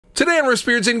Today on Riffs,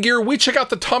 Beards, and Gear, we check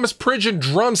out the Thomas Pridgen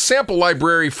drum sample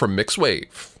library from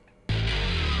MixWave.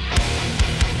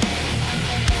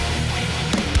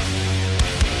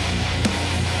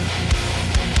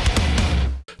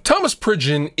 Thomas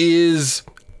Pridgen is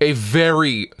a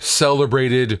very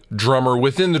celebrated drummer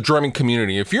within the drumming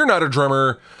community. If you're not a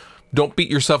drummer, don't beat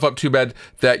yourself up too bad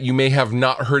that you may have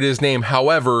not heard his name.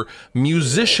 However,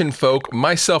 musician folk,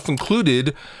 myself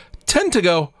included, tend to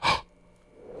go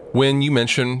when you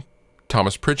mention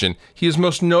Thomas Pridgen. He has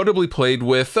most notably played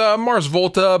with Mars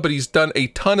Volta, but he's done a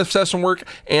ton of session work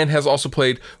and has also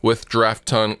played with Draft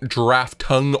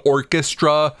Tongue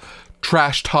Orchestra,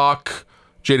 Trash Talk,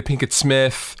 Jada Pinkett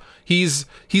Smith. He's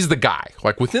the guy.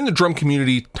 Like, within the drum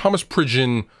community, Thomas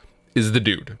Pridgen is the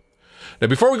dude. Now,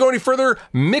 before we go any further,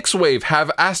 MixWave have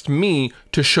asked me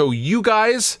to show you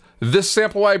guys this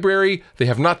sample library. They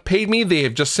have not paid me. They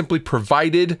have just simply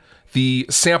provided the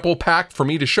sample pack for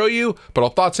me to show you, but all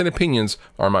thoughts and opinions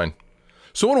are mine.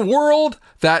 So in a world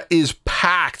that is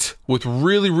packed with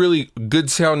really, really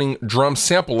good sounding drum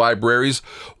sample libraries,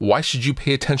 why should you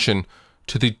pay attention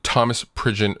to the Thomas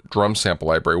Pridgen drum sample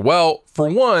library? Well, for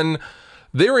one,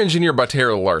 they were engineered by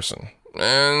Taylor Larson,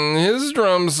 and his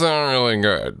drums sound really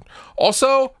good.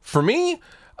 Also, for me,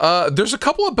 there's a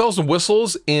couple of bells and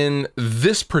whistles in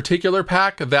this particular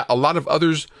pack that a lot of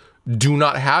others do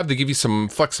not have. They give you some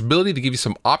flexibility, they give you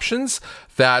some options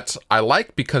that I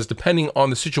like, because depending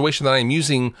on the situation that I'm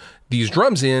using these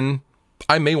drums in,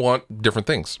 I may want different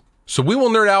things. So we will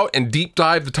nerd out and deep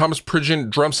dive the Thomas Pridgen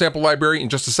drum sample library in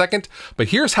just a second, but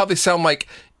here's how they sound like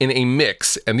in a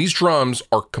mix, and these drums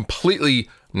are completely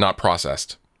not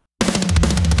processed.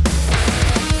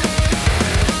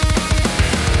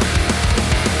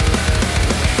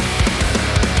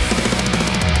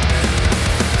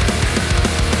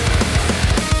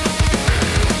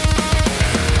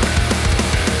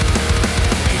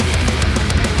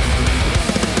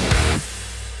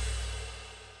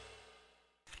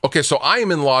 Okay, so I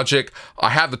am in Logic. I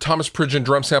have the Thomas Pridgen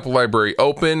drum sample library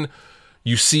open.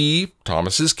 You see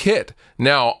Thomas's kit.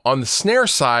 Now, on the snare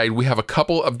side, we have a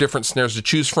couple of different snares to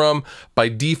choose from. By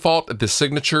default, the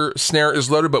signature snare is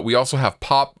loaded, but we also have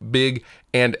pop, big,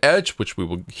 and edge, which we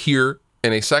will hear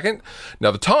in a second.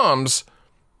 Now, the toms,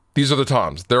 these are the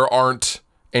toms. There aren't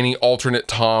any alternate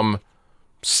tom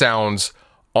sounds.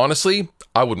 Honestly,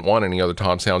 I wouldn't want any other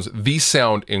tom sounds. These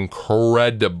sound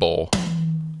incredible.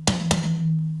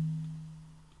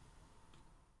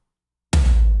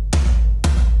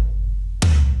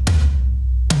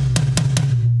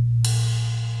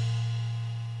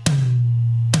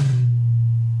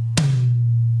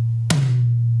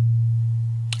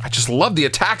 Just love the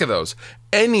attack of those.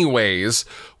 Anyways,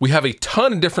 we have a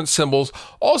ton of different cymbals.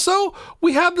 Also,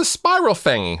 we have the spiral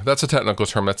thingy. That's a technical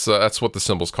term. That's what the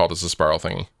cymbal's called, is the spiral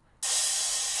thingy.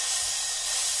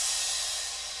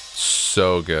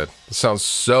 So good. It sounds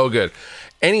so good.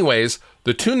 Anyways,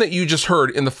 the tune that you just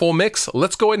heard in the full mix,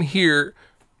 let's go ahead and hear.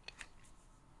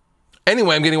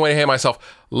 Anyway, I'm getting way ahead of myself.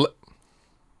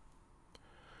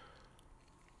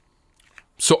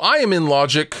 So I am in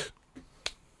Logic.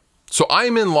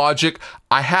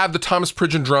 I have the Thomas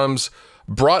Pridgen drums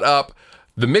brought up.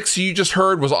 The mix you just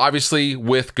heard was obviously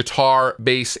with guitar,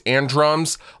 bass, and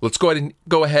drums. Let's go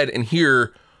ahead and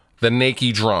hear the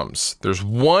naked drums. There's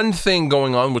one thing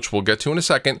going on, which we'll get to in a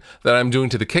second, that I'm doing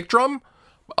to the kick drum.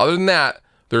 Other than that,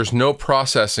 there's no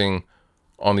processing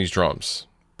on these drums.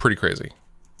 Pretty crazy.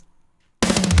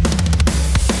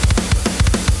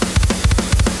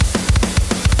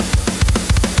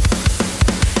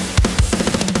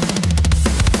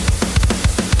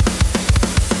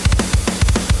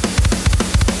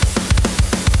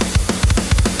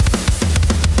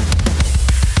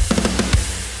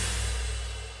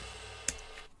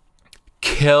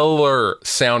 Killer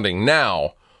sounding.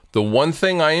 Now, the one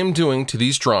thing I am doing to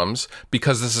these drums,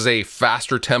 because this is a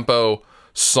faster tempo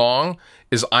song,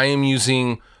 is I am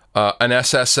using an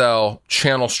SSL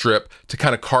channel strip to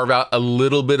kind of carve out a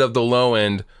little bit of the low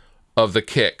end of the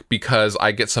kick, because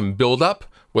I get some buildup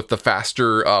with the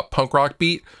faster punk rock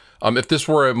beat. If this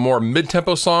were a more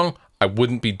mid-tempo song, I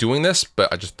wouldn't be doing this,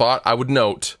 but I just thought I would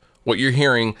note what you're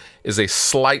hearing is a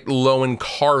slight low end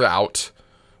carve out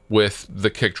with the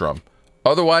kick drum.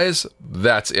 Otherwise,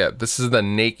 that's it. This is the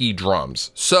naked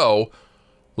drums. So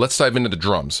let's dive into the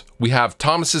drums. We have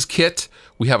Thomas's kit.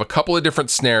 We have a couple of different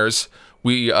snares.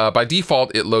 By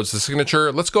default, it loads the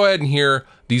signature. Let's go ahead and hear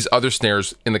these other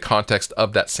snares in the context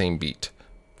of that same beat.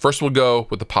 First, we'll go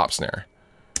with the pop snare.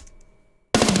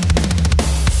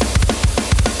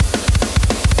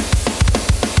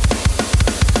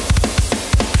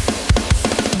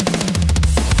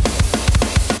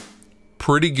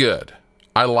 Pretty good.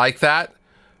 I like that.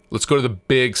 Let's go to the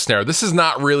big snare. This is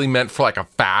not really meant for like a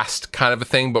fast kind of a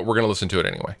thing, but we're gonna listen to it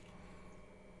anyway.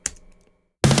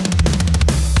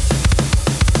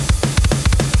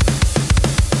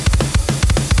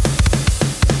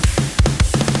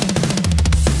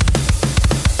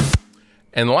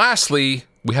 And lastly,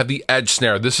 we have the edge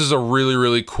snare. This is a really,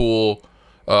 really cool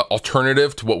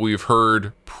alternative to what we've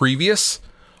heard previous.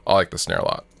 I like the snare a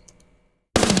lot.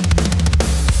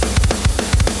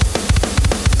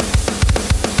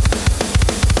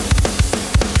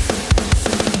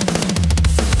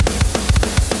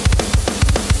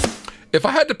 If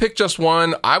I had to pick just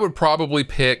one, I would probably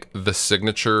pick the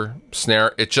signature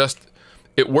snare.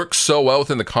 It works so well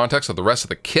within the context of the rest of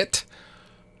the kit.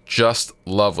 Just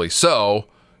lovely. So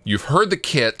you've heard the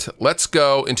kit. Let's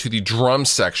go into the drum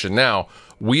section. Now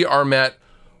we are met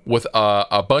with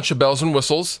a bunch of bells and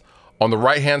whistles. On the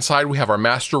right hand side, we have our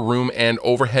master room and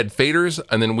overhead faders,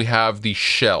 and then we have the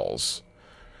shells.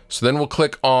 So then we'll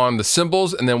click on the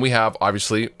cymbals, and then we have,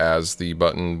 obviously, as the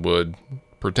button would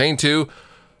pertain to,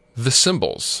 the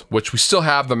cymbals, which we still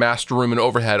have the master room and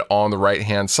overhead on the right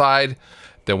hand side.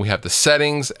 Then we have the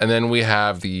settings, and then we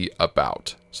have the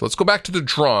about. So let's go back to the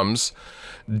drums.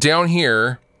 Down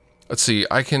here, let's see,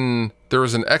 there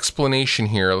is an explanation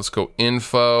here. Let's go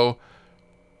info.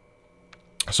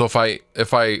 So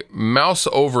if I mouse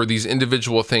over these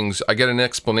individual things, I get an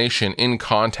explanation in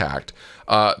contact.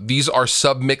 These are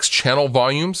submix channel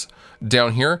volumes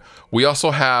down here. We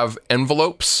also have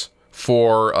envelopes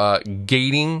for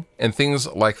gating and things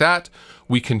like that.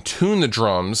 We can tune the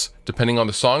drums depending on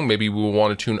the song. Maybe we will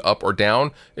want to tune up or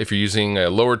down if you're using a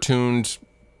lower tuned,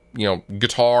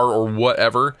 guitar or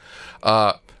whatever.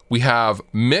 We have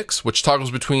mix, which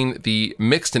toggles between the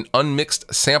mixed and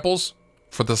unmixed samples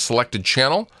for the selected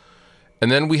channel.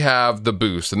 And then we have the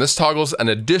boost, and this toggles an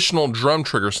additional drum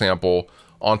trigger sample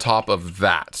on top of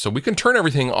that. So we can turn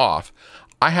everything off.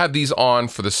 I have these on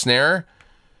for the snare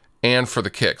and for the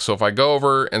kick. So if I go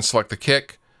over and select the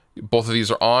kick, both of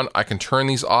these are on. I can turn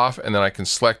these off, and then I can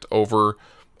select over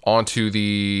onto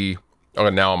the, oh,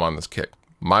 now I'm on this kick.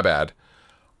 My bad.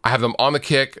 I have them on the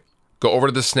kick, go over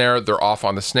to the snare, they're off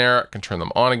on the snare. I can turn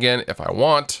them on again if I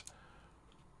want.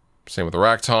 Same with the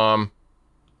rack tom.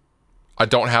 I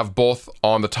don't have both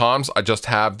on the toms. I just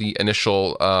have the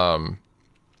initial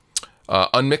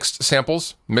unmixed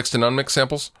samples, mixed and unmixed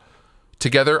samples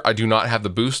together. I do not have the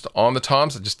boost on the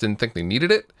toms. I just didn't think they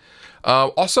needed it.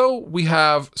 Also, we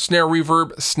have snare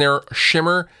reverb, snare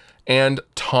shimmer, and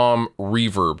tom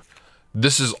reverb.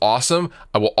 This is awesome.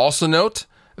 I will also note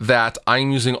that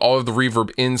I'm using all of the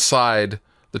reverb inside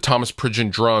the Thomas Pridgen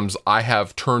drums. I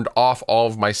have turned off all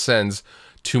of my sends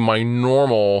to my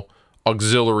normal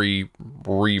auxiliary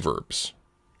reverbs,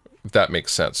 if that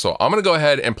makes sense. So I'm gonna go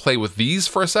ahead and play with these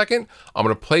for a second. I'm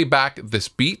gonna play back this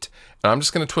beat, and I'm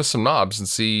just gonna twist some knobs and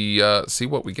see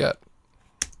what we get.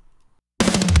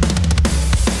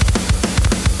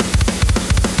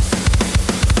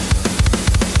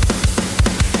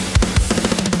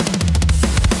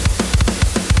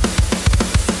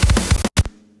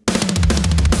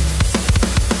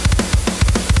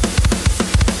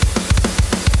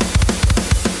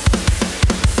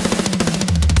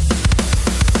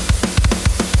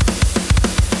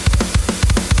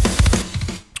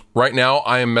 Right now,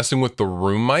 I am messing with the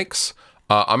room mics.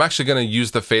 I'm actually going to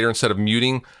use the fader instead of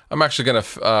muting. I'm actually going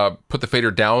to put the fader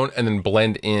down and then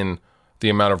blend in the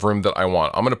amount of room that I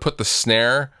want. I'm going to put the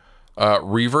snare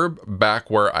reverb back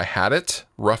where I had it,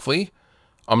 roughly.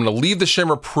 I'm going to leave the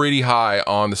shimmer pretty high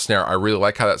on the snare. I really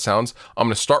like how that sounds. I'm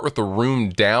going to start with the room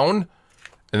down,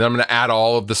 and then I'm going to add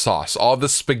all of the sauce, all of the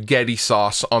spaghetti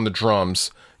sauce on the drums.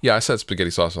 Yeah, I said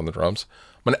spaghetti sauce on the drums.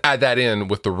 I'm going to add that in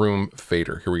with the room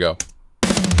fader. Here we go.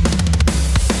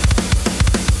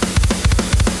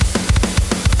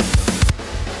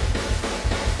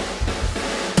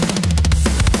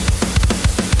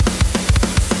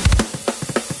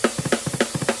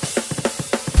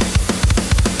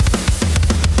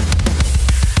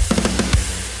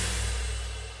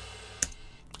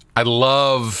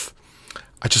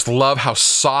 I just love how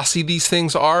saucy these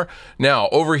things are. Now,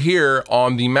 over here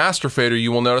on the master fader,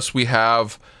 you will notice we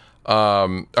have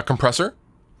a compressor,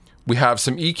 we have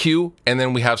some EQ, and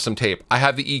then we have some tape. I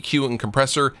have the EQ and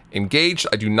compressor engaged.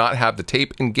 I do not have the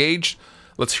tape engaged.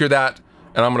 Let's hear that,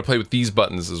 and I'm gonna play with these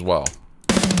buttons as well.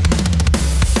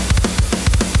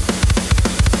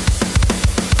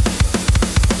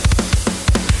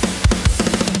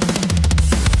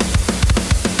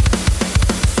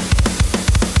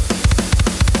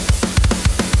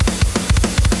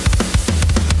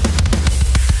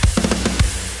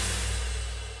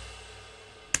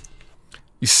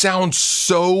 You sound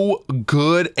so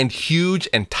good and huge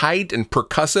and tight and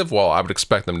percussive. Well, I would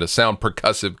expect them to sound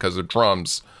percussive because of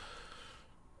drums.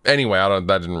 Anyway,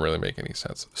 that didn't really make any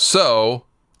sense. So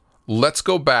let's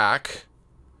go back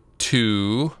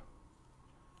to,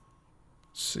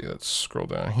 let's see, let's scroll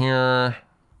down here.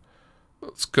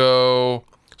 Let's go.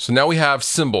 So now we have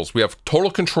cymbals. We have total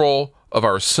control of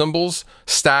our cymbals: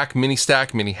 stack, mini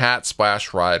hat,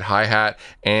 splash, ride, hi-hat,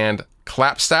 and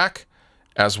clap stack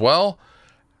as well.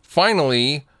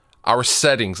 Finally, our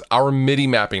settings, our MIDI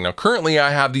mapping. Now, currently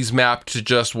I have these mapped to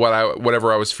just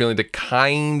whatever I was feeling to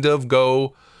kind of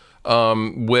go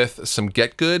with some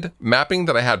Get Good mapping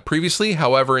that I had previously.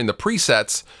 However, in the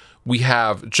presets, we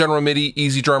have General MIDI,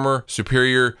 Easy Drummer,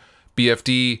 Superior,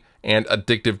 BFD, and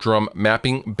Addictive Drum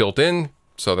mapping built in.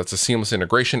 So that's a seamless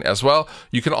integration as well.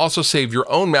 You can also save your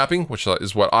own mapping, which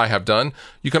is what I have done.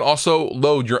 You can also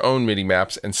load your own MIDI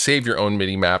maps and save your own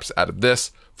MIDI maps out of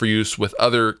this for use with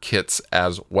other kits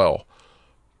as well.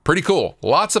 Pretty cool.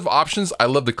 Lots of options. I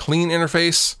love the clean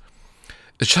interface.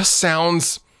 It just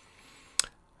sounds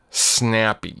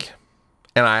snappy.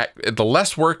 And the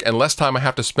less work and less time I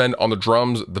have to spend on the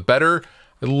drums, the better.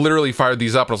 I literally fired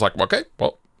these up and I was like, okay,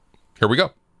 well, here we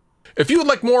go. If you would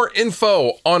like more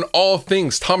info on all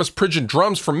things Thomas Pridgen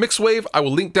drums from MixWave, I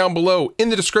will link down below in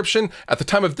the description. At the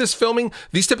time of this filming,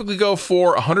 these typically go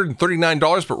for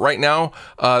 $139, but right now,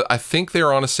 I think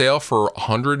they're on a sale for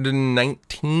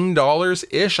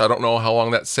 $119-ish. I don't know how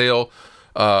long that sale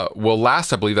will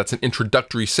last. I believe that's an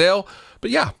introductory sale, but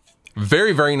yeah,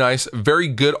 very, very nice, very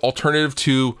good alternative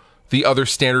to the other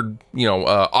standard,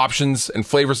 options and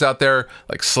flavors out there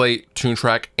like Slate,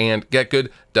 Toontrack, and Get Good.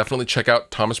 Definitely check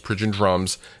out Thomas Pridgen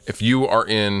drums if you are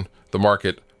in the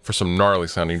market for some gnarly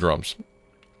sounding drums.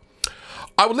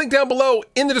 I will link down below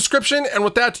in the description. And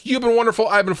with that, you've been wonderful.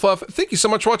 I've been Fluff. Thank you so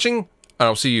much for watching, and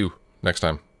I'll see you next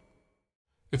time.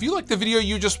 If you liked the video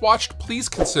you just watched, please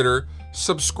consider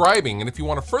subscribing. And if you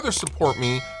want to further support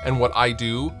me and what I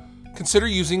do, consider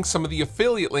using some of the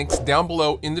affiliate links down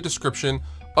below in the description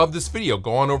of this video.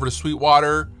 Go on over to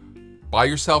Sweetwater, buy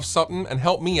yourself something, and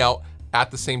help me out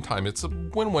at the same time. It's a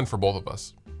win-win for both of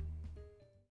us.